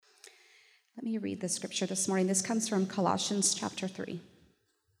Let me read the scripture this morning. This comes from Colossians chapter 3.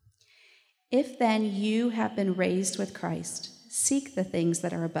 If then you have been raised with Christ, seek the things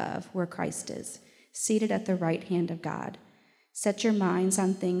that are above, where Christ is, seated at the right hand of God. Set your minds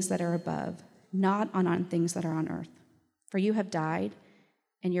on things that are above, not on things that are on earth. For you have died,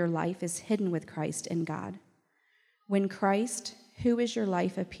 and your life is hidden with Christ in God. When Christ, who is your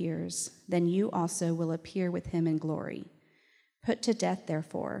life, appears, then you also will appear with him in glory. Put to death,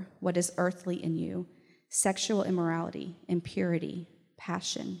 therefore, what is earthly in you: sexual immorality, impurity,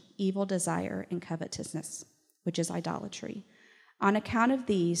 passion, evil desire, and covetousness, which is idolatry. On account of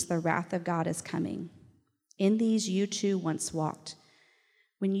these, the wrath of God is coming. In these you too once walked,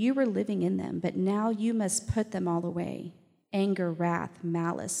 when you were living in them, but now you must put them all away: anger, wrath,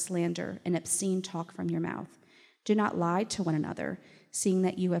 malice, slander, and obscene talk from your mouth. Do not lie to one another, seeing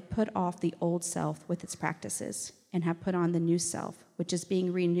that you have put off the old self with its practices, and have put on the new self, which is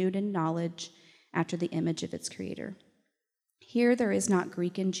being renewed in knowledge after the image of its creator. Here there is not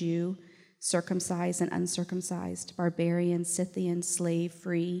Greek and Jew, circumcised and uncircumcised, barbarian, Scythian, slave,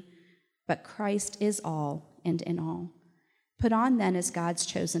 free, but Christ is all and in all. Put on then as God's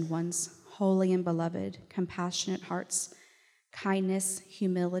chosen ones, holy and beloved, compassionate hearts, kindness,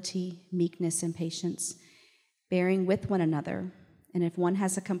 humility, meekness, and patience, bearing with one another, and if one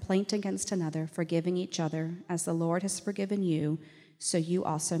has a complaint against another, forgiving each other, as the Lord has forgiven you, so you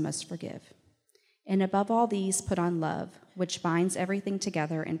also must forgive. And above all these, put on love, which binds everything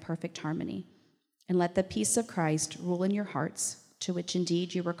together in perfect harmony. And let the peace of Christ rule in your hearts, to which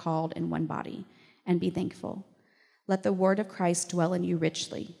indeed you were called in one body, and be thankful. Let the word of Christ dwell in you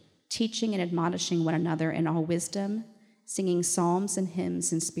richly, teaching and admonishing one another in all wisdom, singing psalms and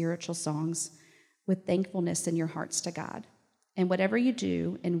hymns and spiritual songs, with thankfulness in your hearts to God. And whatever you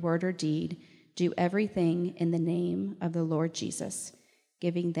do, in word or deed, do everything in the name of the Lord Jesus,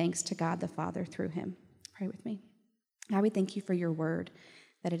 giving thanks to God the Father through him. Pray with me. God, we thank you for your word,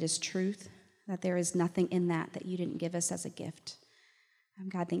 that it is truth, that there is nothing in that you didn't give us as a gift.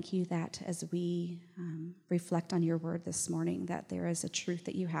 God, thank you that as we reflect on your word this morning, that there is a truth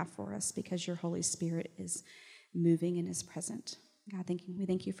that you have for us because your Holy Spirit is moving and is present. God, we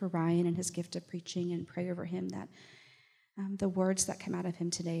thank you for Ryan and his gift of preaching, and pray over him that the words that come out of him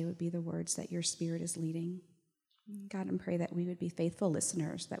today would be the words that your Spirit is leading. God, and pray that we would be faithful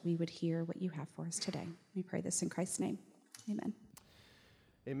listeners, that we would hear what you have for us today. We pray this in Christ's name. Amen.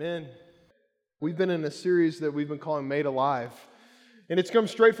 Amen. We've been in a series that we've been calling Made Alive. And it's come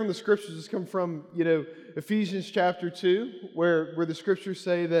straight from the scriptures. It's come from, Ephesians chapter 2, where the scriptures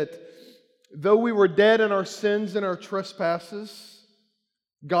say that though we were dead in our sins and our trespasses,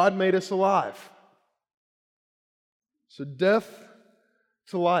 God made us alive. So death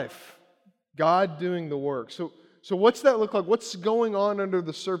to life, God doing the work. So what's that look like? What's going on under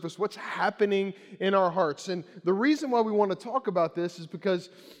the surface? What's happening in our hearts? And the reason why we want to talk about this is because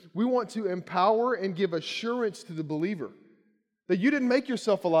we want to empower and give assurance to the believer that you didn't make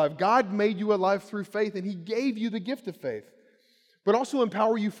yourself alive. God made you alive through faith, and He gave you the gift of faith. But also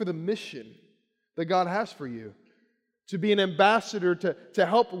empower you for the mission that God has for you, to be an ambassador, to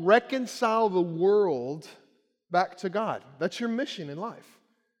help reconcile the world back to God. That's your mission in life.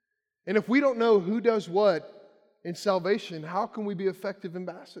 And if we don't know who does what in salvation, how can we be effective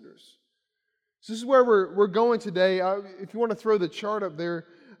ambassadors? So this is where we're going today. If you want to throw the chart up there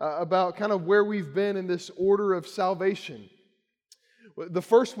about kind of where we've been in this order of salvation. The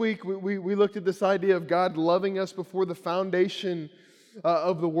first week, we looked at this idea of God loving us before the foundation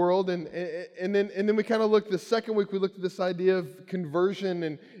of the world. And then we kind of looked, the second week, we looked at this idea of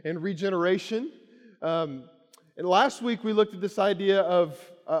conversion and regeneration. And last week, we looked at this idea of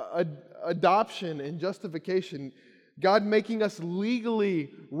adoption and justification. God making us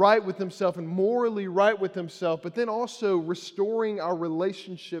legally right with Himself and morally right with Himself, but then also restoring our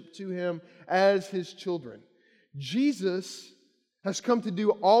relationship to Him as His children. Jesus has come to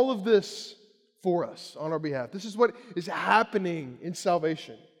do all of this for us on our behalf. This is what is happening in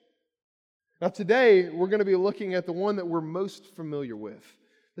salvation. Now today, we're going to be looking at the one that we're most familiar with.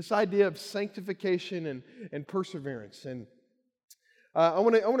 This idea of sanctification and perseverance. And I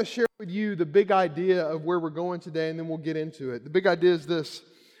want to share with you the big idea of where we're going today, and then we'll get into it. The big idea is this: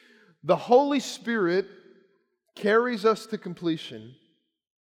 the Holy Spirit carries us to completion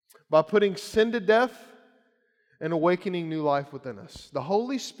by putting sin to death and awakening new life within us. The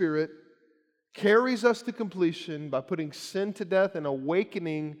Holy Spirit carries us to completion by putting sin to death and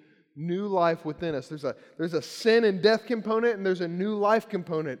awakening new life within us. There's a sin and death component, and there's a new life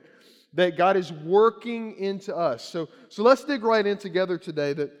component that God is working into us. So let's dig right in together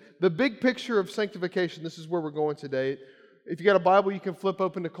today. The big picture of sanctification, this is where we're going today. if you got a Bible, you can flip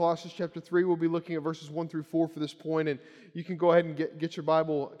open to Colossians chapter 3. We'll be looking at verses 1 through 4 for this point, and you can go ahead and get your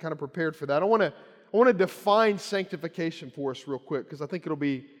Bible kind of prepared for that. I want to define sanctification for us real quick because I think it'll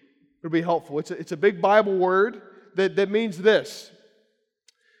be helpful. It's a big Bible word that means this.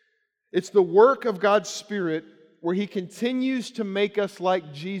 It's the work of God's Spirit where He continues to make us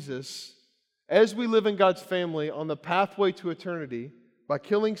like Jesus as we live in God's family on the pathway to eternity by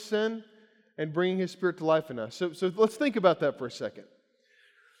killing sin and bringing His Spirit to life in us. So let's think about that for a second.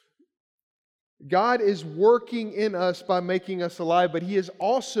 God is working in us by making us alive, but He is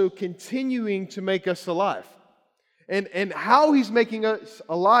also continuing to make us alive. And how He's making us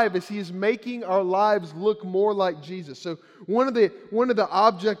alive is He is making our lives look more like Jesus. So one of the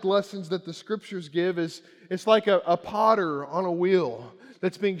object lessons that the Scriptures give is it's like a potter on a wheel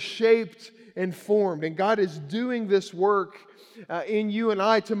that's being shaped and formed. And God is doing this work in you and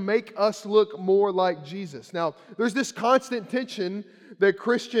I to make us look more like Jesus. Now, there's this constant tension that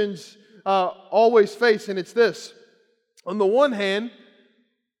Christians always face, and it's this. On the one hand,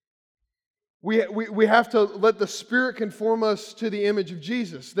 we have to let the Spirit conform us to the image of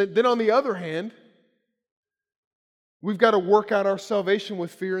Jesus. Then on the other hand, we've got to work out our salvation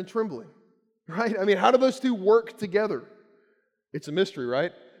with fear and trembling. Right? I mean, how do those two work together? It's a mystery,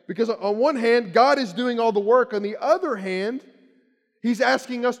 right? Because on one hand, God is doing all the work. On the other hand, He's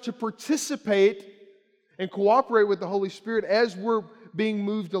asking us to participate and cooperate with the Holy Spirit as we're being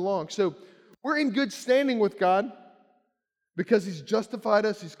moved along. So we're in good standing with God because He's justified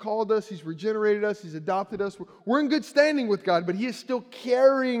us, He's called us, He's regenerated us, He's adopted us. We're in good standing with God, but He is still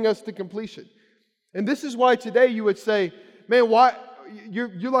carrying us to completion. And this is why today you would say, man, why?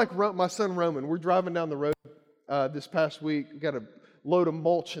 You're like my son Roman. We're driving down the road this past week. We got a load of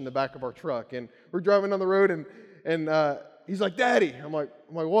mulch in the back of our truck, and we're driving down the road, and he's like, Daddy. I'm like,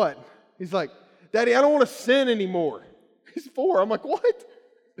 what? He's like, Daddy, I don't want to sin anymore. He's 4. I'm like, what?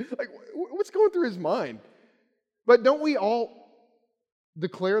 Like, what's going through his mind? But don't we all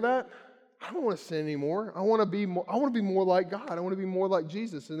declare that? I don't want to sin anymore. I want to be more like God. I want to be more like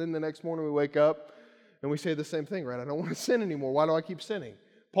Jesus. And then the next morning we wake up and we say the same thing, right? I don't want to sin anymore. Why do I keep sinning?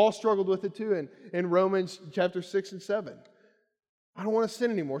 Paul struggled with it too in Romans chapter 6 and 7. I don't want to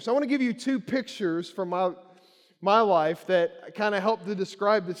sin anymore. So I want to give you 2 pictures from my life that kind of help to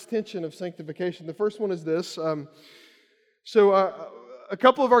describe this tension of sanctification. The first one is this. A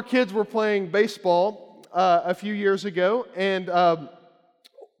couple of our kids were playing baseball a few years ago, and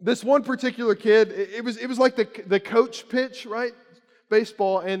this one particular kid, it was like the coach pitch, right?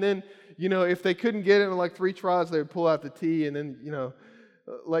 Baseball, and then, if they couldn't get it in like 3 tries, they would pull out the tee and then,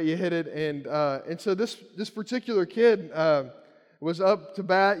 let you hit it. And so this particular kid was up to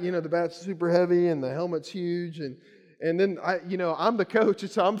bat. The bat's super heavy and the helmet's huge, and then I'm the coach,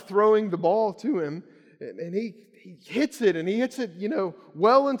 and so I'm throwing the ball to him, and he hits it, and he hits it,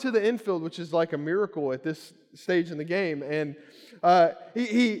 well into the infield, which is like a miracle at this stage in the game. And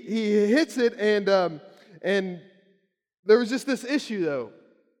he hits it, and there was just this issue though.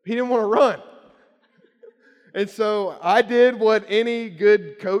 He didn't want to run. And so I did what any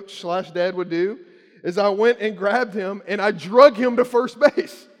good coach / dad would do, is I went and grabbed him and I drug him to first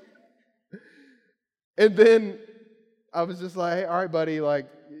base. And then I was just like, hey, all right, buddy, like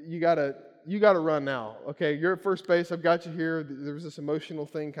you gotta run now. Okay, you're at first base, I've got you here. There was this emotional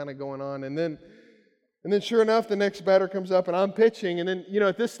thing kind of going on. And then sure enough, the next batter comes up and I'm pitching. And then,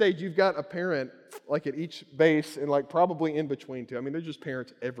 at this stage, you've got a parent like at each base and like probably in between too. I mean, there's just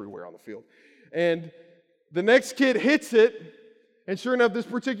parents everywhere on the field. And the next kid hits it. And sure enough, this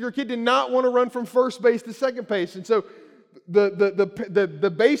particular kid did not want to run from first base to second base. And so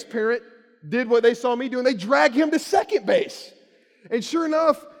the base parent did what they saw me do, and they dragged him to second base. And sure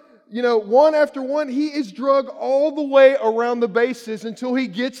enough, one after one, he is drugged all the way around the bases until he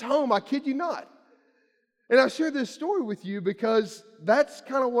gets home. I kid you not. And I share this story with you because that's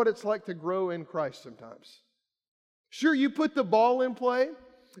kind of what it's like to grow in Christ sometimes. Sure, you put the ball in play,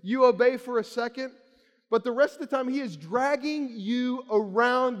 you obey for a second, but the rest of the time He is dragging you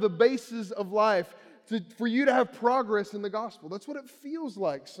around the bases of life for you to have progress in the gospel. That's what it feels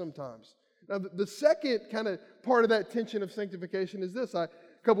like sometimes. Now, the second kind of part of that tension of sanctification is this. A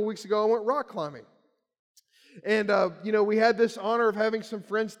couple weeks ago, I went rock climbing. And, we had this honor of having some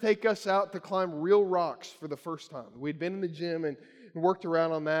friends take us out to climb real rocks for the first time. We'd been in the gym and worked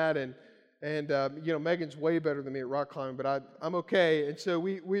around on that. And Megan's way better than me at rock climbing, but I'm okay. And so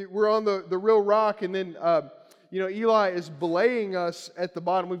we're on the real rock, and then, Eli is belaying us at the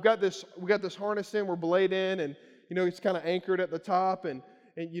bottom. We got this harness in, we're belayed in, and, it's kind of anchored at the top, and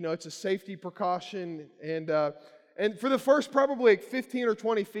it's a safety precaution. And for the first probably like 15 or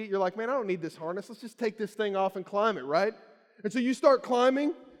 20 feet, you're like, man, I don't need this harness. Let's just take this thing off and climb it, right? And so you start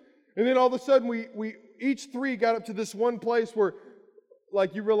climbing, and then all of a sudden we each three got up to this one place where,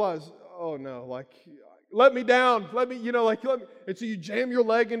 like, you realize, oh no, like, let me down, let me. And so you jam your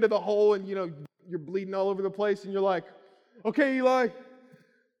leg into the hole, and you're bleeding all over the place, and you're like, okay, Eli,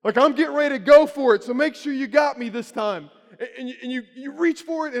 like, I'm getting ready to go for it, so make sure you got me this time. And you reach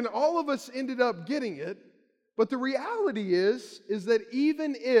for it, and all of us ended up getting it. But the reality is that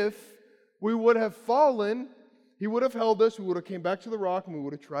even if we would have fallen, He would have held us, we would have came back to the rock, and we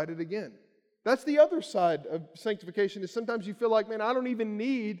would have tried it again. That's the other side of sanctification, is sometimes you feel like, man, I don't even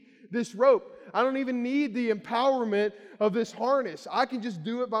need this rope. I don't even need the empowerment of this harness. I can just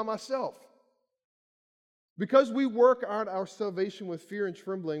do it by myself. Because we work out our salvation with fear and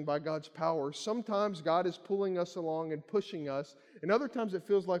trembling by God's power, sometimes God is pulling us along and pushing us, and other times it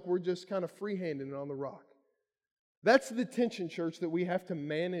feels like we're just kind of free-handing on the rock. That's the tension, church, that we have to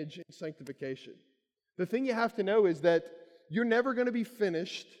manage in sanctification. The thing you have to know is that you're never going to be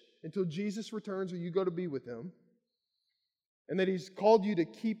finished until Jesus returns or you go to be with Him, and that He's called you to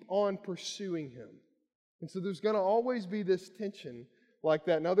keep on pursuing Him. And so there's going to always be this tension like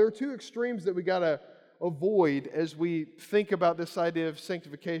that. Now, there are two extremes that we got to avoid as we think about this idea of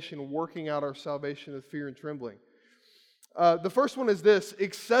sanctification, working out our salvation with fear and trembling. The first one is this: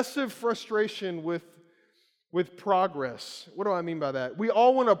 excessive frustration with progress. What do I mean by that? We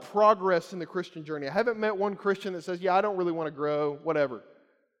all want to progress in the Christian journey. I haven't met one Christian that says, yeah, I don't really want to grow, whatever.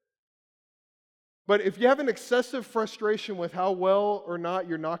 But if you have an excessive frustration with how well or not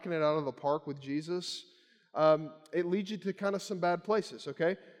you're knocking it out of the park with Jesus, it leads you to kind of some bad places,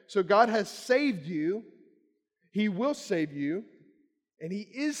 okay? So God has saved you, He will save you, and He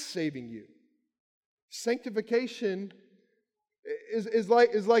is saving you. Sanctification is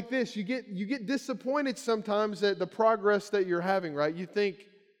like this. You get disappointed sometimes at the progress that you're having, right? You think,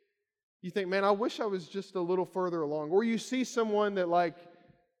 man, I wish I was just a little further along. Or you see someone that, like,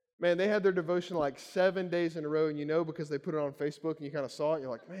 man, they had their devotion like 7 days in a row, and because they put it on Facebook and you kind of saw it, and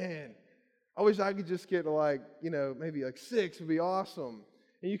you're like, man, I wish I could just get like, maybe like 6 would be awesome.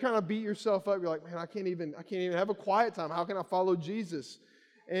 And you kind of beat yourself up. You're like, man, I can't even have a quiet time. How can I follow Jesus?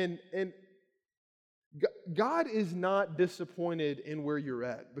 And God is not disappointed in where you're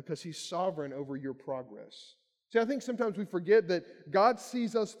at because He's sovereign over your progress. See, I think sometimes we forget that God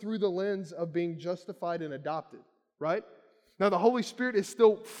sees us through the lens of being justified and adopted, right? Now, the Holy Spirit is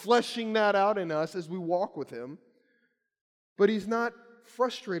still fleshing that out in us as we walk with Him, but He's not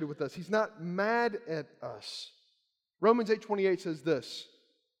frustrated with us. He's not mad at us. Romans 8:28 says this: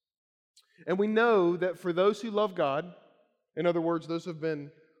 and we know that for those who love God, in other words, those who have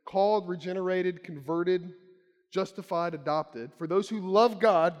been called, regenerated, converted, justified, adopted, for those who love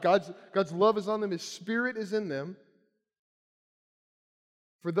God, God's love is on them, His Spirit is in them.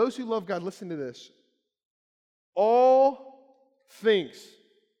 For those who love God, listen to this: all things.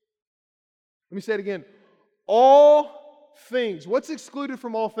 Let me say it again. All things. What's excluded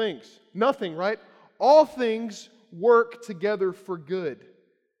from all things? Nothing, right? All things work together for good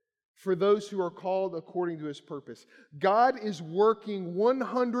for those who are called according to His purpose. God is working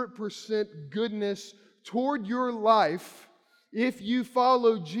 100% goodness toward your life if you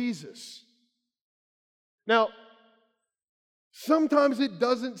follow Jesus. Now, sometimes it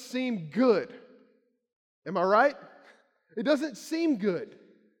doesn't seem good. Am I right? It doesn't seem good.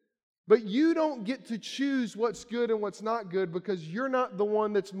 But you don't get to choose what's good and what's not good because you're not the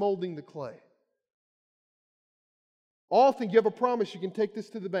one that's molding the clay. All things, you have a promise, you can take this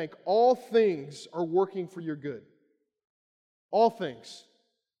to the bank. All things are working for your good. All things.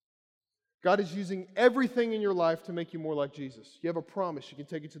 God is using everything in your life to make you more like Jesus. You have a promise, you can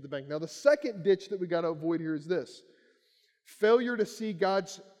take it to the bank. Now, the second ditch that we got to avoid here is this: failure to see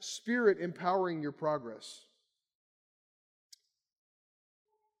God's Spirit empowering your progress.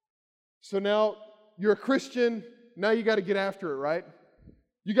 So now you're a Christian, now you got to get after it, right?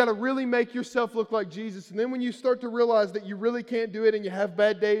 You got to really make yourself look like Jesus. And then when you start to realize that you really can't do it and you have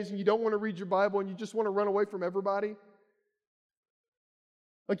bad days and you don't want to read your Bible and you just want to run away from everybody,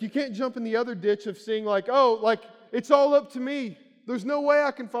 like, you can't jump in the other ditch of seeing like, oh, like, it's all up to me. There's no way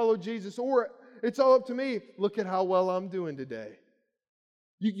I can follow Jesus. Or it's all up to me. Look at how well I'm doing today.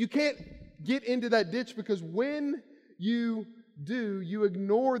 You can't get into that ditch, because when you do, you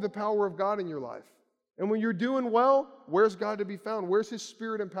ignore the power of God in your life. And when you're doing well, where's God to be found? Where's His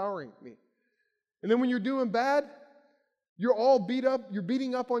Spirit empowering me? And then when you're doing bad, you're all beat up. You're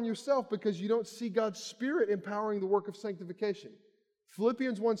beating up on yourself because you don't see God's Spirit empowering the work of sanctification.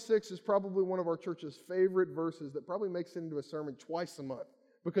 Philippians 1:6 is probably one of our church's favorite verses that probably makes it into a sermon twice a month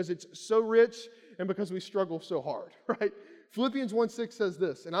because it's so rich and because we struggle so hard, right? Philippians 1:6 says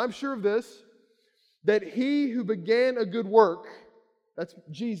this: and I'm sure of this, that he who began a good work, that's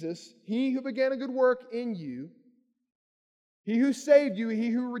Jesus, he who began a good work in you, he who saved you, he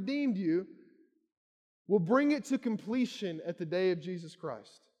who redeemed you, will bring it to completion at the day of Jesus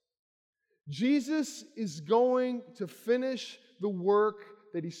Christ. Jesus is going to finish the work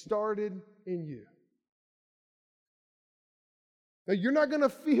that he started in you. Now, you're not going to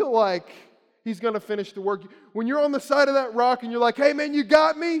feel like he's going to finish the work. When you're on the side of that rock and you're like, hey man, you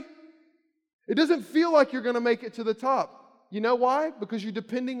got me? It doesn't feel like you're going to make it to the top. You know why? Because you're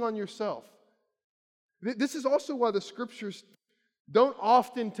depending on yourself. This is also why the scriptures don't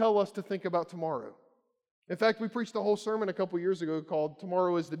often tell us to think about tomorrow. In fact, we preached a whole sermon a couple years ago called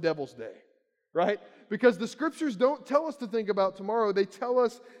Tomorrow is the Devil's Day, right? Because the scriptures don't tell us to think about tomorrow. They tell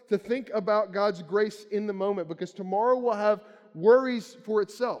us to think about God's grace in the moment, because tomorrow will have worries for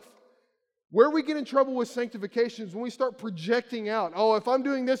itself. Where we get in trouble with sanctification is when we start projecting out, oh, if I'm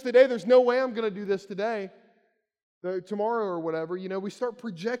doing this today, there's no way I'm going to do this today, tomorrow or whatever. You know, we start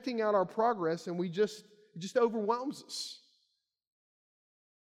projecting out our progress and it just overwhelms us.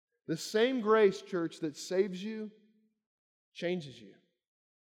 The same grace, church, that saves you changes you.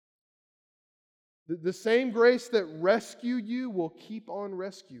 The same grace that rescued you will keep on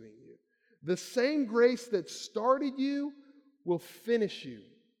rescuing you. The same grace that started you will finish you.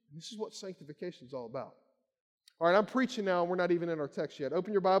 This is what sanctification is all about. All right, I'm preaching now, and we're not even in our text yet.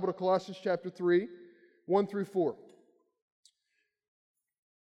 Open your Bible to Colossians chapter 3, 1 through 4.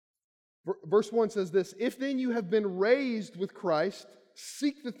 Verse 1 says this, "If then you have been raised with Christ,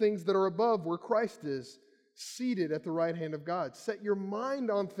 seek the things that are above, where Christ is, seated at the right hand of God. Set your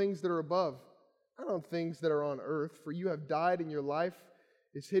mind on things that are above, not on things that are on earth, for you have died and your life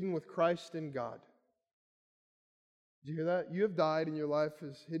is hidden with Christ in God." Did you hear that? You have died and your life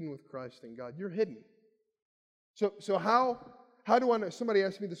is hidden with Christ in God. You're hidden. So how do I know? Somebody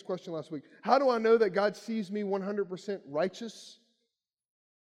asked me this question last week. How do I know that God sees me 100% righteous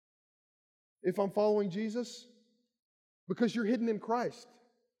if I'm following Jesus? Because you're hidden in Christ.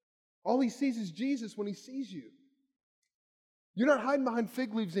 All he sees is Jesus when he sees you. You're not hiding behind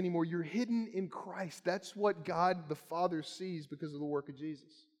fig leaves anymore. You're hidden in Christ. That's what God the Father sees because of the work of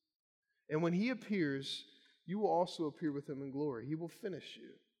Jesus. And when he appears, you will also appear with him in glory. He will finish you.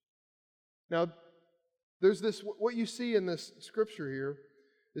 Now, there's this, what you see in this scripture here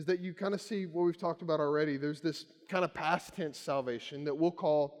is that you kind of see what we've talked about already. There's this kind of past tense salvation that we'll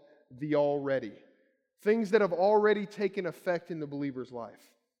call the already. Things that have already taken effect in the believer's life.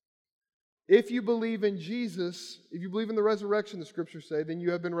 If you believe in Jesus, if you believe in the resurrection, the scriptures say, then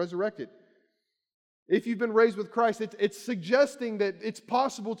you have been resurrected. If you've been raised with Christ, it's suggesting that it's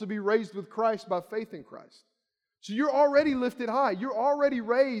possible to be raised with Christ by faith in Christ. So you're already lifted high. You're already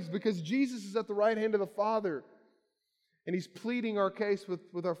raised because Jesus is at the right hand of the Father. And he's pleading our case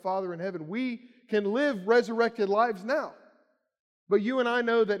with our Father in heaven. We can live resurrected lives now. But you and I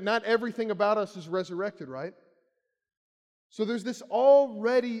know that not everything about us is resurrected, right? So there's this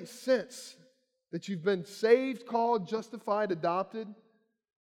already sense that you've been saved, called, justified, adopted.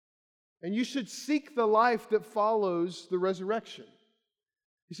 And you should seek the life that follows the resurrection.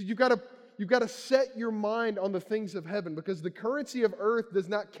 He said, you've got to set your mind on the things of heaven, because the currency of earth does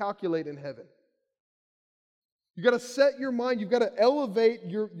not calculate in heaven. You've got to set your mind, you've got to elevate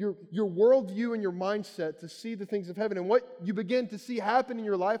your worldview and your mindset to see the things of heaven. And what you begin to see happen in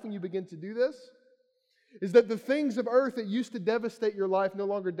your life when you begin to do this is that the things of earth that used to devastate your life no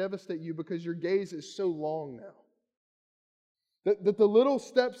longer devastate you, because your gaze is so long now. That the little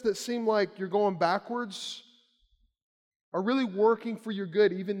steps that seem like you're going backwards are really working for your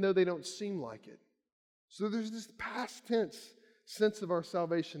good, even though they don't seem like it. So there's this past tense sense of our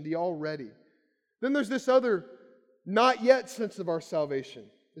salvation, the already. Then there's this other not yet sense of our salvation.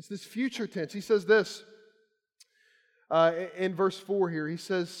 It's this future tense. He says this in verse 4 here. He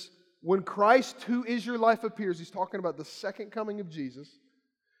says, when Christ, who is your life, appears, he's talking about the second coming of Jesus.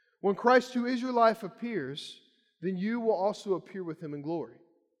 When Christ, who is your life, appears, then you will also appear with him in glory.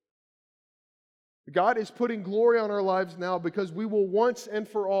 God is putting glory on our lives now because we will once and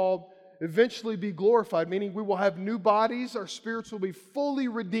for all eventually be glorified, meaning we will have new bodies, our spirits will be fully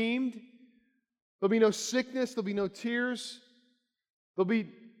redeemed. There'll be no sickness, there'll be no tears, there'll be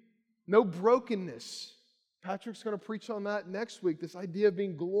no brokenness. Patrick's going to preach on that next week, this idea of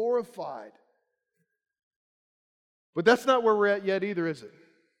being glorified. But that's not where we're at yet either, is it?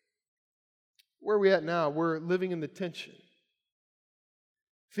 Where are we at now? We're living in the tension.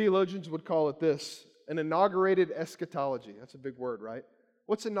 Theologians would call it this, an inaugurated eschatology. That's a big word, right?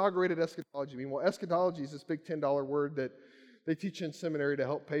 What's inaugurated eschatology mean? Well, eschatology is this big $10 word that they teach in seminary to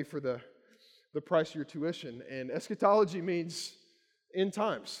help pay for the price of your tuition. And eschatology means end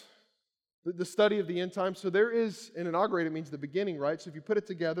times. the study of the end times. So there is, and inaugurate, it means the beginning, right? So if you put it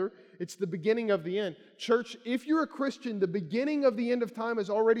together, it's the beginning of the end. Church, if you're a Christian, the beginning of the end of time has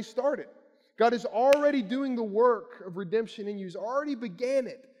already started. God is already doing the work of redemption in you. He's already began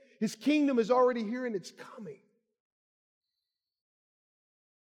it. His kingdom is already here and it's coming.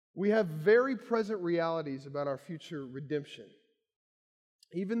 We have very present realities about our future redemption.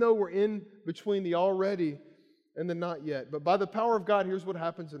 Even though we're in between the already and the not yet. But by the power of God, here's what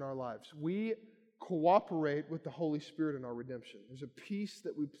happens in our lives. We cooperate with the Holy Spirit in our redemption. There's a piece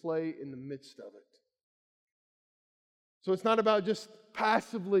that we play in the midst of it. So it's not about just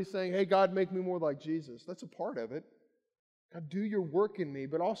passively saying, hey, God, make me more like Jesus. That's a part of it. God, do your work in me,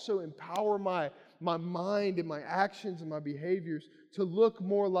 but also empower my mind and my actions and my behaviors to look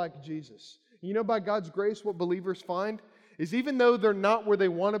more like Jesus. You know, by God's grace, what believers find is even though they're not where they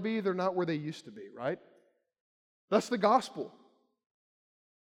want to be, they're not where they used to be, right? That's the gospel.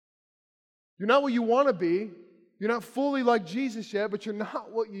 You're not what you want to be. You're not fully like Jesus yet, but you're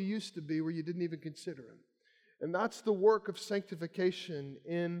not what you used to be where you didn't even consider Him. And that's the work of sanctification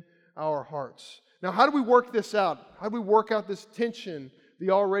in our hearts. Now, how do we work this out? How do we work out this tension, the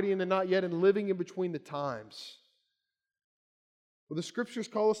already and the not yet, and living in between the times? Well, the Scriptures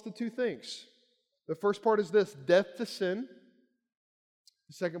call us to two things. The first part is this, death to sin.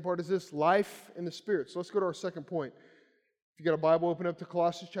 The second part is this, life in the Spirit. So let's go to our second point. If you got a Bible, open up to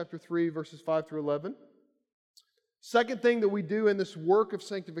Colossians chapter 3, verses 5 through 11. Second thing that we do in this work of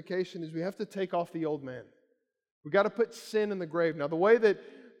sanctification is we have to take off the old man. We've got to put sin in the grave. Now, the way that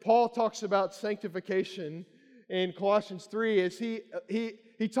Paul talks about sanctification in Colossians 3 is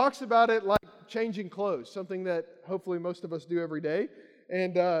he talks about it like changing clothes, something that hopefully most of us do every day.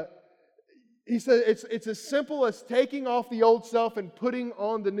 And he says it's as simple as taking off the old self and putting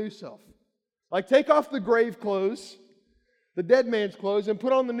on the new self. Like take off the grave clothes, the dead man's clothes, and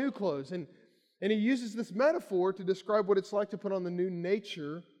put on the new clothes. And he uses this metaphor to describe what it's like to put on the new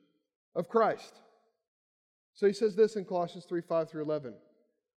nature of Christ. So he says this in Colossians 3, 5 through 11.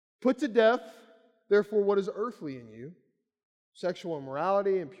 Put to death, therefore, what is earthly in you, sexual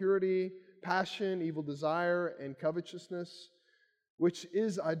immorality, impurity, passion, evil desire, and covetousness, which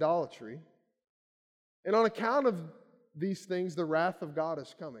is idolatry. And on account of these things, the wrath of God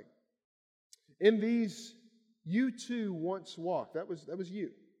is coming. In these, you too once walked. That was you.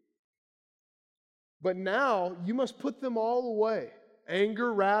 But now, you must put them all away.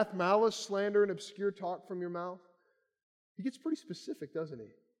 Anger, wrath, malice, slander, and obscure talk from your mouth. He gets pretty specific, doesn't he?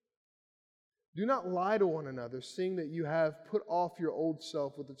 Do not lie to one another, seeing that you have put off your old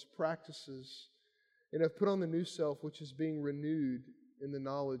self with its practices and have put on the new self, which is being renewed in the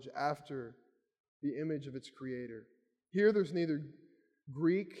knowledge after the image of its Creator. Here there's neither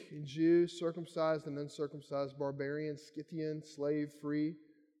Greek and Jew, circumcised and uncircumcised, barbarian, Scythian, slave, free,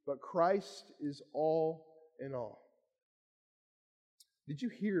 but Christ is all in all. Did you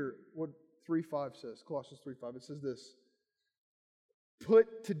hear what 3:5 says? Colossians 3:5. It says this.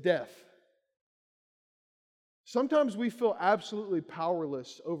 Put to death. Sometimes we feel absolutely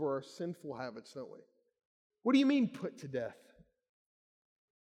powerless over our sinful habits, don't we? What do you mean put to death?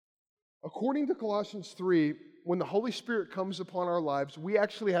 According to Colossians 3, when the Holy Spirit comes upon our lives, we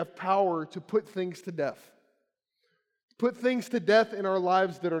actually have power to put things to death. Put things to death in our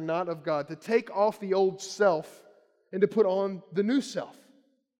lives that are not of God. To take off the old self and to put on the new self.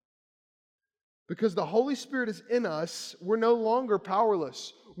 Because the Holy Spirit is in us, we're no longer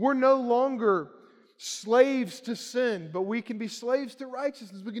powerless. We're no longer slaves to sin, but we can be slaves to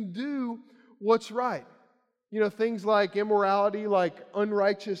righteousness. We can do what's right. You know, things like immorality, like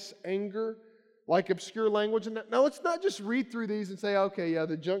unrighteous anger, like obscure language. And now let's not just read through these and say, okay, yeah,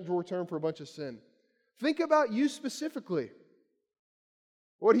 the junk drawer term for a bunch of sin. Think about you specifically.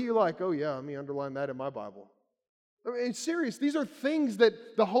 What do you like? Oh yeah, let me underline that in my Bible. I mean, it's serious. These are things that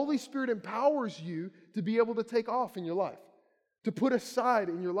the Holy Spirit empowers you to be able to take off in your life, to put aside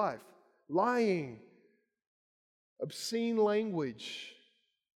in your life. Lying, obscene language,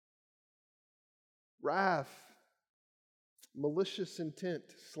 wrath, malicious intent,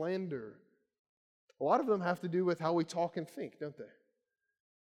 slander. A lot of them have to do with how we talk and think, don't they?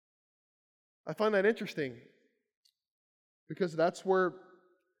 I find that interesting because that's where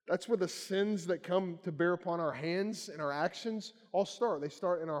the sins that come to bear upon our hands and our actions all start. They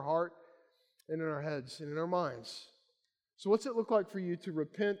start in our heart and in our heads and in our minds. So what's it look like for you to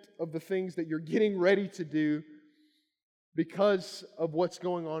repent of the things that you're getting ready to do because of what's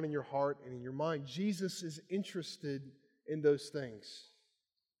going on in your heart and in your mind? Jesus is interested in those things.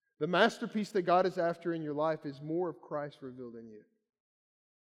 The masterpiece that God is after in your life is more of Christ revealed in you.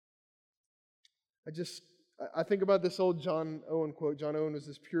 I think about this old John Owen quote. John Owen was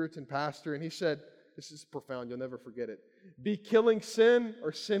this Puritan pastor, and he said, this is profound, you'll never forget it. Be killing sin,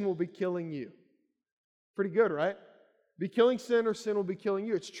 or sin will be killing you. Pretty good, right? Be killing sin, or sin will be killing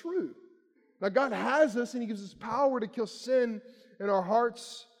you. It's true. Now, God has us, and He gives us power to kill sin in our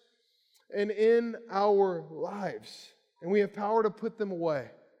hearts and in our lives. And we have power to put them away.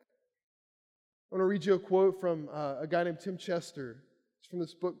 I want to read you a quote from a guy named Tim Chester. It's from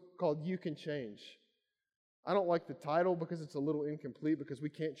this book called You Can Change. I don't like the title because it's a little incomplete because we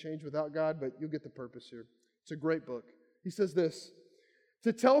can't change without God, but you'll get the purpose here. It's a great book. He says this: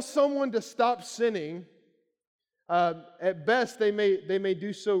 to tell someone to stop sinning, at best they may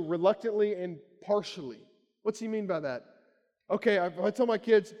do so reluctantly and partially. What's he mean by that? Okay, I tell my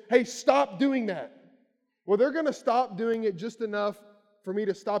kids, hey, stop doing that. Well, they're going to stop doing it just enough for me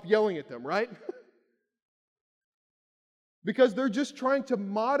to stop yelling at them, right? Because they're just trying to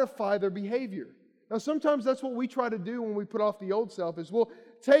modify their behavior. Now, sometimes that's what we try to do when we put off the old self, is we'll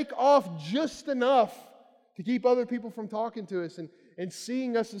take off just enough to keep other people from talking to us and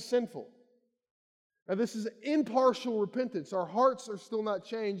seeing us as sinful. Now, this is impartial repentance. Our hearts are still not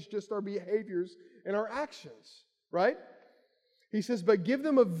changed, just our behaviors and our actions, right? He says, but give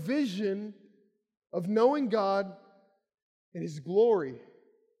them a vision of knowing God and His glory.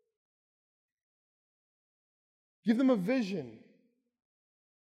 Give them a vision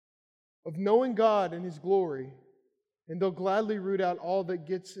of knowing God and His glory, and they'll gladly root out all that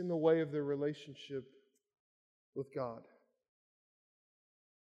gets in the way of their relationship with God.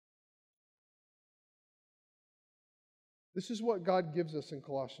 This is what God gives us in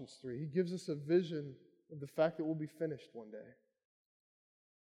Colossians 3. He gives us a vision of the fact that we'll be finished one day.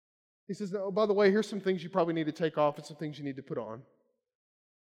 He says, oh, by the way, here's some things you probably need to take off and some things you need to put on.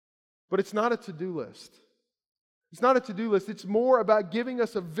 But it's not a to-do list. It's not a to-do list. It's more about giving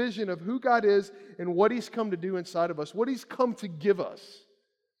us a vision of who God is and what He's come to do inside of us, what He's come to give us.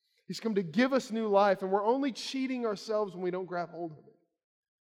 He's come to give us new life, and we're only cheating ourselves when we don't grab hold of it.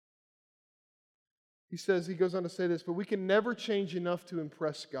 He goes on to say this, but we can never change enough to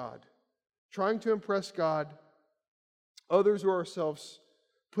impress God. Trying to impress God, others or ourselves,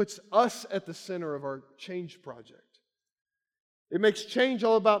 puts us at the center of our change project. It makes change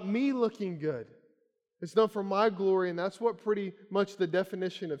all about me looking good. It's done for my glory, and that's what pretty much the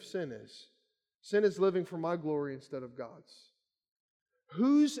definition of sin is. Sin is living for my glory instead of God's.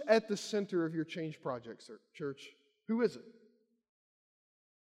 Who's at the center of your change project, church? Who is it?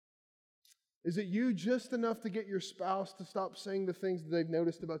 Is it you just enough to get your spouse to stop saying the things that they've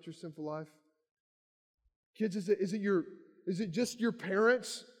noticed about your sinful life? Kids, is it just your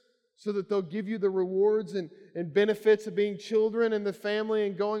parents so that they'll give you the rewards and benefits of being children and the family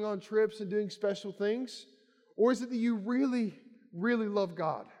and going on trips and doing special things? Or is it that you really, really love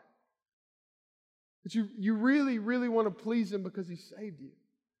God? That you really, really want to please Him because He saved you?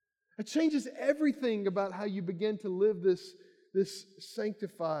 It changes everything about how you begin to live this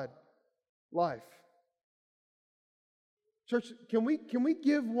sanctified life. Church, can we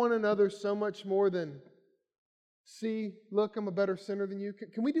give one another so much more than, see, look, I'm a better sinner than you?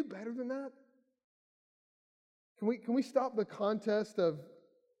 Can we do better than that? Can we stop the contest of,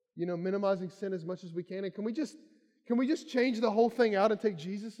 minimizing sin as much as we can? And can we just change the whole thing out and take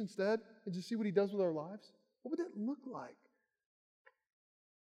Jesus instead and just see what He does with our lives? What would that look like?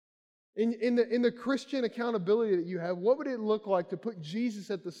 In the Christian accountability that you have, what would it look like to put Jesus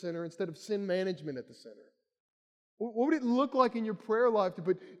at the center instead of sin management at the center? What would it look like in your prayer life to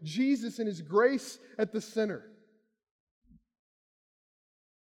put Jesus and His grace at the center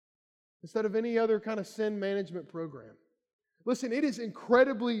instead of any other kind of sin management program? Listen, it is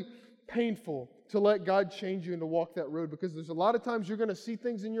incredibly painful to let God change you and to walk that road, because there's a lot of times you're going to see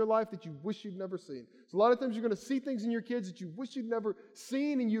things in your life that you wish you'd never seen. There's a lot of times you're going to see things in your kids that you wish you'd never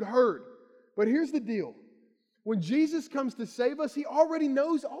seen and you'd heard. But here's the deal. When Jesus comes to save us, He already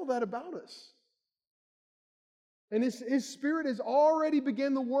knows all that about us. And His Spirit has already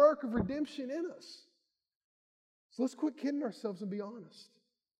begun the work of redemption in us. So let's quit kidding ourselves and be honest.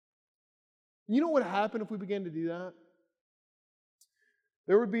 You know what would happen if we began to do that?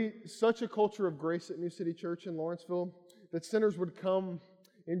 There would be such a culture of grace at New City Church in Lawrenceville that sinners would come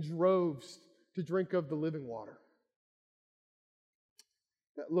in droves to drink of the living water.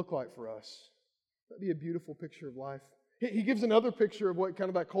 What that look like for us? That'd be a beautiful picture of life. He gives another picture of what kind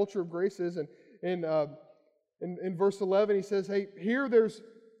of that culture of grace is, and in verse 11 he says, "Hey, here there's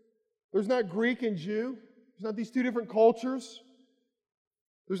not Greek and Jew. There's not these two different cultures.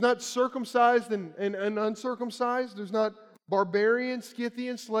 There's not circumcised and uncircumcised. There's not barbarian,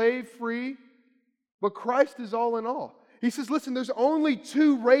 Scythian, slave, free, but Christ is all in all." He says, listen, there's only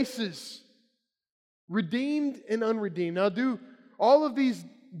two races. Redeemed and unredeemed. Now, do all of these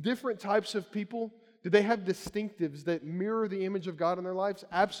different types of people, do they have distinctives that mirror the image of God in their lives?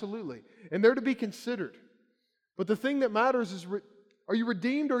 Absolutely. And they're to be considered. But the thing that matters is, are you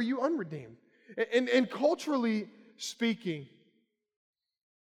redeemed or are you unredeemed? And culturally speaking,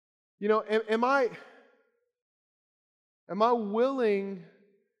 am I willing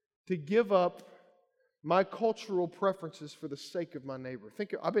to give up my cultural preferences for the sake of my neighbor?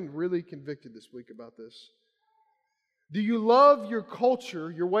 I've been really convicted this week about this. Do you love your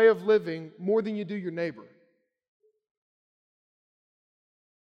culture, your way of living, more than you do your neighbor?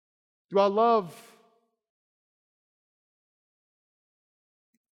 Do I love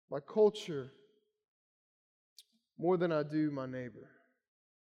my culture more than I do my neighbor?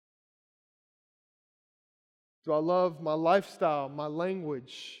 Do I love my lifestyle, my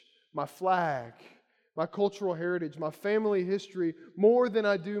language, my flag, my cultural heritage, my family history more than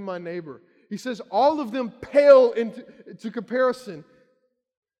I do my neighbor? He says all of them pale into comparison.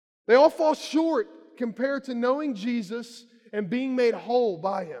 They all fall short compared to knowing Jesus and being made whole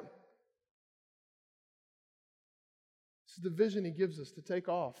by Him. This is the vision He gives us, to take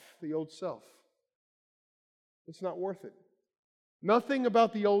off the old self. It's not worth it. Nothing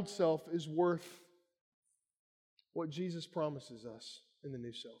about the old self is worth what Jesus promises us in the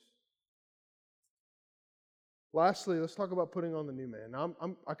new self. Lastly, let's talk about putting on the new man. Now,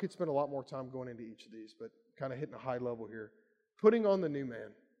 I could spend a lot more time going into each of these, but kind of hitting a high level here. Putting on the new man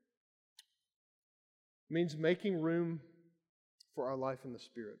means making room for our life in the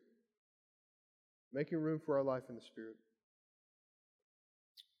Spirit. Making room for our life in the Spirit.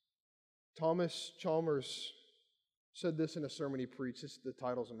 Thomas Chalmers said this in a sermon he preached. The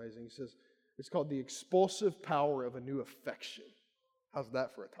title's amazing. He says, it's called The Expulsive Power of a New Affection. How's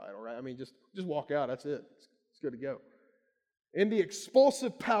that for a title, right? I mean, just walk out. That's it. It's good to go. In the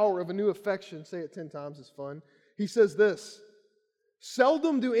expulsive power of a new affection, say it 10 times, it's fun. He says this: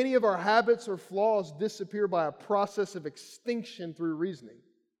 seldom do any of our habits or flaws disappear by a process of extinction through reasoning.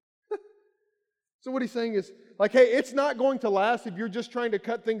 So what he's saying is, like, hey, it's not going to last if you're just trying to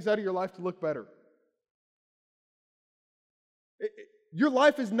cut things out of your life to look better. Your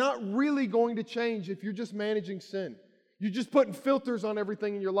life is not really going to change if you're just managing sin. You're just putting filters on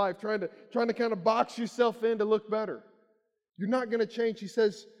everything in your life, trying to kind of box yourself in to look better. You're not going to change. He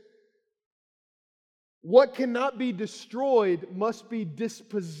says, what cannot be destroyed must be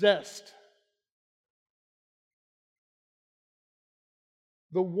dispossessed.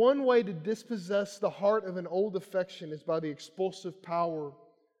 The one way to dispossess the heart of an old affection is by the expulsive power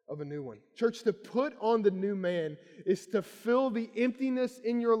of a new one. Church, to put on the new man is to fill the emptiness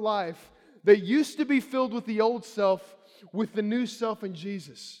in your life that used to be filled with the old self with the new self in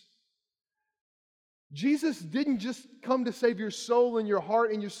Jesus. Jesus didn't just come to save your soul and your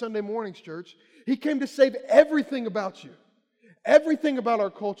heart in your Sunday mornings, church. He came to save everything about you, everything about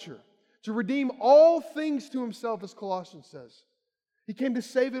our culture, to redeem all things to Himself, as Colossians says. He came to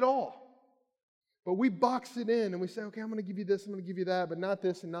save it all. But we box it in and we say, okay, I'm going to give you this, I'm going to give you that, but not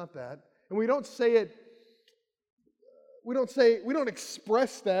this and not that. And we don't say it, we don't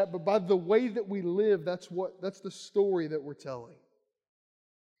express that, but by the way that we live, that's the story that we're telling.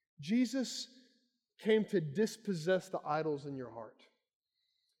 Jesus came to dispossess the idols in your heart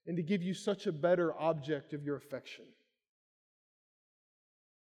and to give you such a better object of your affection.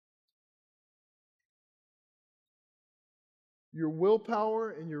 Your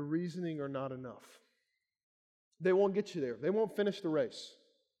willpower and your reasoning are not enough. They won't get you there. They won't finish the race.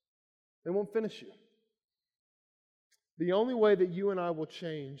 They won't finish you. The only way that you and I will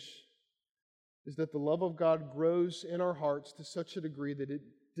change is that the love of God grows in our hearts to such a degree that it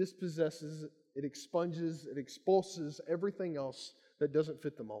dispossesses, it expunges, it expulses everything else that doesn't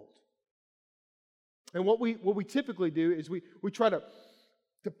fit the mold. And what we typically do is we try to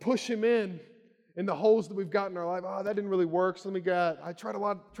push Him in the holes that we've got in our life. Oh, that didn't really work. So I tried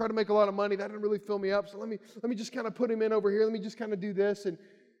to make a lot of money. That didn't really fill me up. So let me just kind of put Him in over here. Let me just kind of do this. And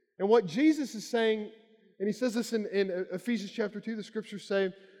what Jesus is saying, and He says this in Ephesians chapter 2, the Scriptures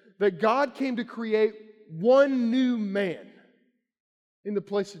say that God came to create one new man in the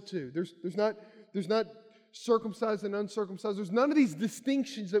place of two. There's not circumcised and uncircumcised. There's none of these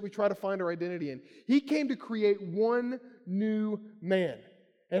distinctions that we try to find our identity in. He came to create one new man.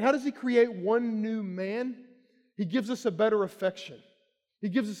 And how does He create one new man? He gives us a better affection. He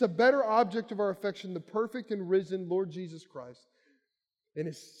gives us a better object of our affection, the perfect and risen Lord Jesus Christ. And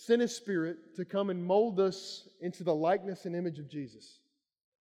He sent His Spirit to come and mold us into the likeness and image of Jesus.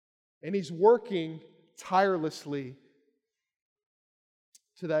 And He's working tirelessly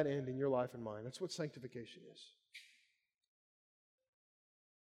to that end in your life and mine. That's what sanctification is.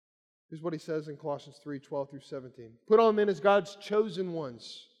 Here's what he says in Colossians 3:12 through 17. Put on then as God's chosen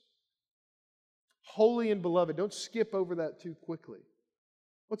ones, holy and beloved. Don't skip over that too quickly.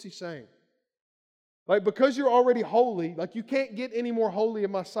 What's he saying? Like, because you're already holy, like you can't get any more holy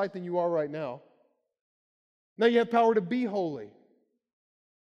in my sight than you are right now. Now you have power to be holy.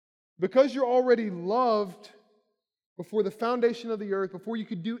 Because you're already loved before the foundation of the earth, before you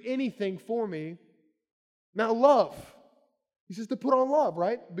could do anything for me, now love. He says to put on love,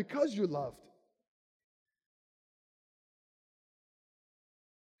 right? Because you're loved.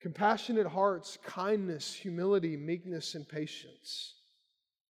 Compassionate hearts, kindness, humility, meekness, and patience.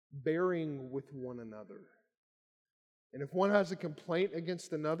 Bearing with one another. And if one has a complaint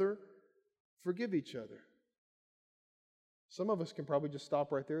against another, forgive each other. Some of us can probably just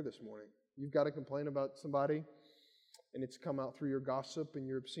stop right there this morning. You've got a complaint about somebody, and it's come out through your gossip and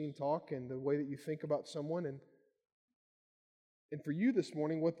your obscene talk and the way that you think about someone. And for you this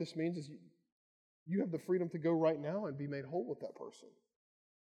morning, what this means is you have the freedom to go right now and be made whole with that person.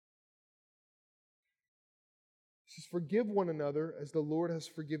 He says, forgive one another as the Lord has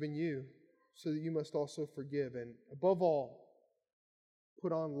forgiven you, so that you must also forgive. And above all,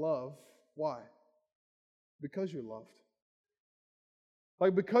 put on love. Why? Because you're loved.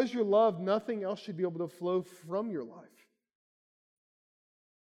 Like, because you're loved, nothing else should be able to flow from your life.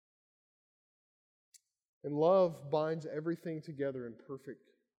 And love binds everything together in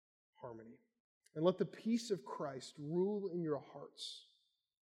perfect harmony. And let the peace of Christ rule in your hearts.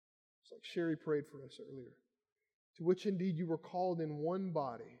 It's like Sherry prayed for us earlier. To which indeed you were called in one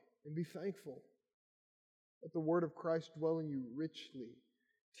body. And be thankful. Let the word of Christ dwell in you richly,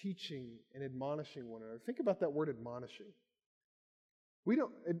 teaching and admonishing one another. Think about that word admonishing.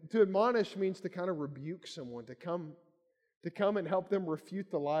 To admonish means to kind of rebuke someone, to come and help them refute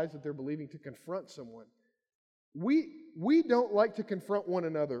the lies that they're believing, to confront someone. We don't like to confront one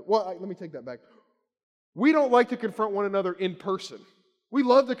another. Well, let me take that back. We don't like to confront one another in person. We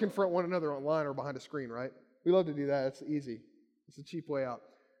love to confront one another online or behind a screen, right? We love to do that. It's easy. It's a cheap way out.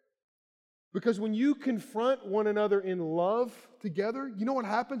 Because when you confront one another in love together, you know what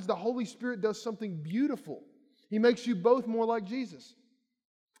happens? The Holy Spirit does something beautiful. He makes you both more like Jesus.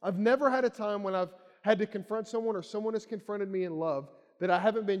 I've never had a time when I've had to confront someone or someone has confronted me in love that I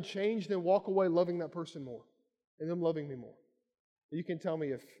haven't been changed and walk away loving that person more and them loving me more. You can tell me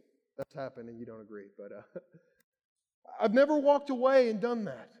if that's happened and you don't agree, but I've never walked away and done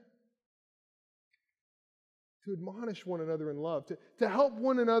that. To admonish one another in love, to help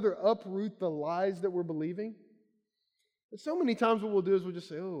one another uproot the lies that we're believing. And so many times what we'll do is we'll just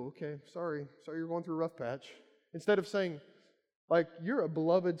say, oh, okay, sorry you're going through a rough patch. Instead of saying, like, you're a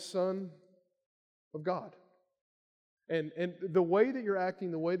beloved son of God. And the way that you're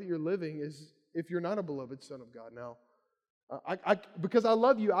acting, the way that you're living is if you're not a beloved son of God. Now, because I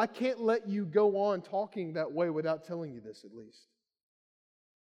love you, I can't let you go on talking that way without telling you this at least.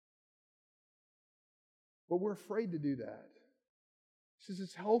 But we're afraid to do that. He says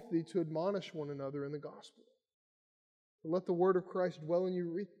it's healthy to admonish one another in the gospel. To let the word of Christ dwell in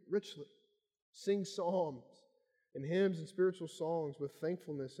you richly. Sing psalms and hymns and spiritual songs with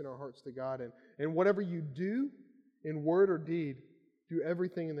thankfulness in our hearts to God. And whatever you do, in word or deed, do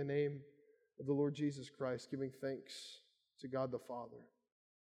everything in the name of the Lord Jesus Christ, giving thanks to God the Father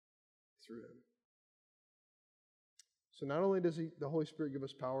through Him. So not only does the Holy Spirit give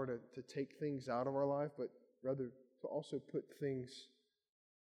us power to take things out of our life, but rather to also put things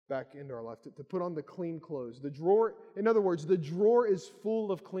back into our life, to put on the clean clothes. The drawer, in other words, the drawer is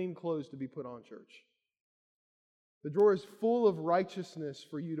full of clean clothes to be put on, church. The drawer is full of righteousness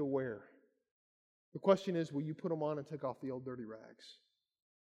for you to wear. The question is, will you put them on and take off the old dirty rags?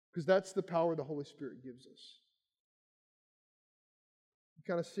 Because that's the power the Holy Spirit gives us. You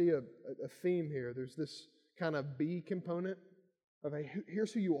kind of see a theme here. There's this kind of B component of, hey,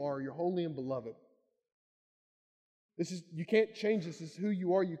 here's who you are. You're holy and beloved. You can't change this. This is who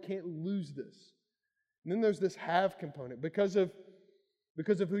you are. You can't lose this. And then there's this have component. Because of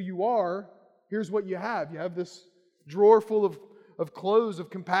who you are, here's what you have. You have this drawer full of clothes of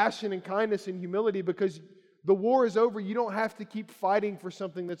compassion and kindness and humility, because the war is over. You don't have to keep fighting for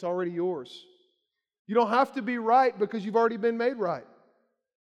something that's already yours. You don't have to be right because you've already been made right.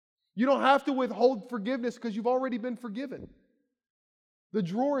 You don't have to withhold forgiveness because you've already been forgiven. The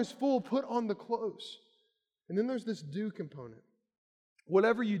drawer is full. Put on the clothes. And then there's this do component.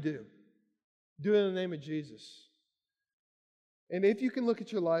 Whatever you do it in the name of Jesus. And if you can look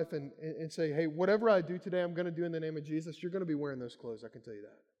at your life and say, hey, whatever I do today, I'm going to do in the name of Jesus, you're going to be wearing those clothes, I can tell you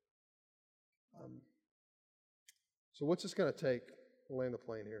that. So what's this going to take? We'll land the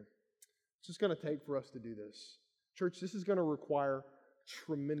plane here. What's this going to take for us to do this? Church, this is going to require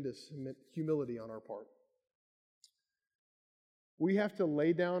tremendous humility on our part. We have to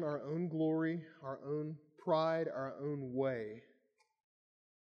lay down our own glory, our own pride, our own way,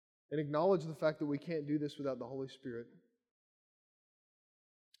 and acknowledge the fact that we can't do this without the Holy Spirit.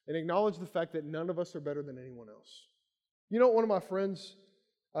 And acknowledge the fact that none of us are better than anyone else. You know, one of my friends,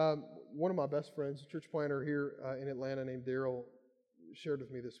 one of my best friends, a church planter here in Atlanta named Daryl, shared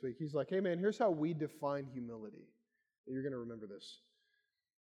with me this week. He's like, hey man, here's how we define humility. You're going to remember this.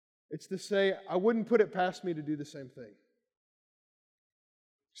 It's to say, I wouldn't put it past me to do the same thing.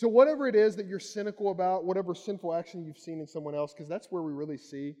 So whatever it is that you're cynical about, whatever sinful action you've seen in someone else, because that's where we really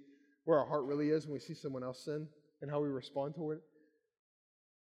see where our heart really is when we see someone else sin and how we respond toward it.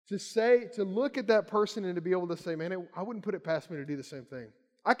 To look at that person and to be able to say, man, I wouldn't put it past me to do the same thing.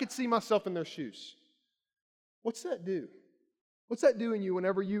 I could see myself in their shoes. What's that do? What's that do in you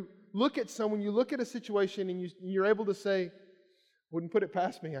whenever you look at someone, you look at a situation and you're able to say, wouldn't put it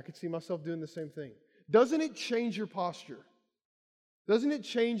past me, I could see myself doing the same thing. Doesn't it change your posture? Doesn't it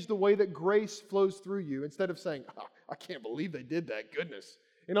change the way that grace flows through you instead of saying, oh, I can't believe they did that, goodness.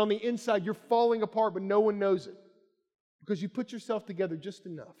 And on the inside, you're falling apart, but no one knows it because you put yourself together just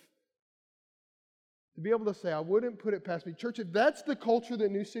enough to be able to say, I wouldn't put it past me. Church, if that's the culture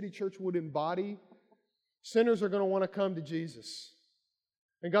that New City Church would embody, sinners are going to want to come to Jesus.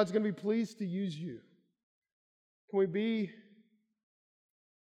 And God's going to be pleased to use you. Can we be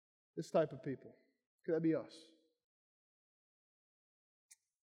this type of people? Could that be us?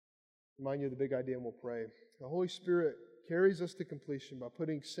 Remind you of the big idea and we'll pray. The Holy Spirit carries us to completion by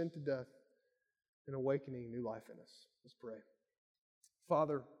putting sin to death and awakening new life in us. Let's pray.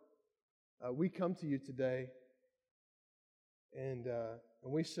 Father, we come to you today and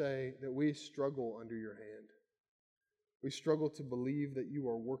we say that we struggle under your hand. We struggle to believe that you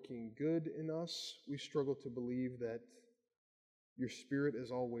are working good in us. We struggle to believe that your Spirit is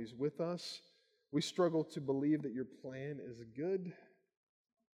always with us. We struggle to believe that your plan is good.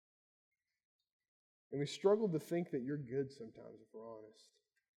 And we struggle to think that you're good sometimes, if we're honest.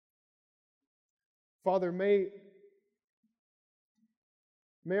 Father, may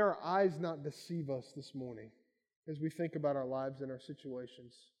our eyes not deceive us this morning as we think about our lives and our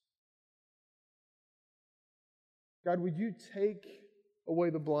situations. God, would you take away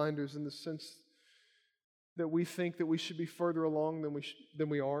the blinders in the sense that we think that we should be further along than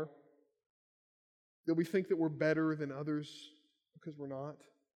we are? That we think that we're better than others because we're not?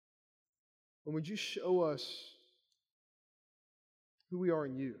 And would you show us who we are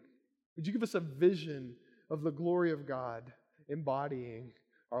in you? Would you give us a vision of the glory of God embodying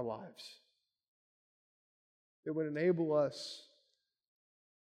our lives? That would enable us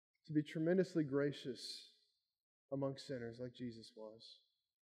to be tremendously gracious among sinners like Jesus was.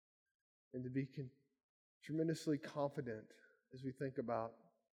 And to be tremendously confident as we think about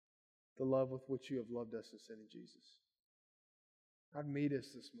the love with which you have loved us as sin in Jesus. God, meet us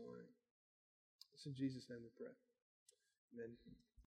this morning. It's in Jesus' name we pray. Amen.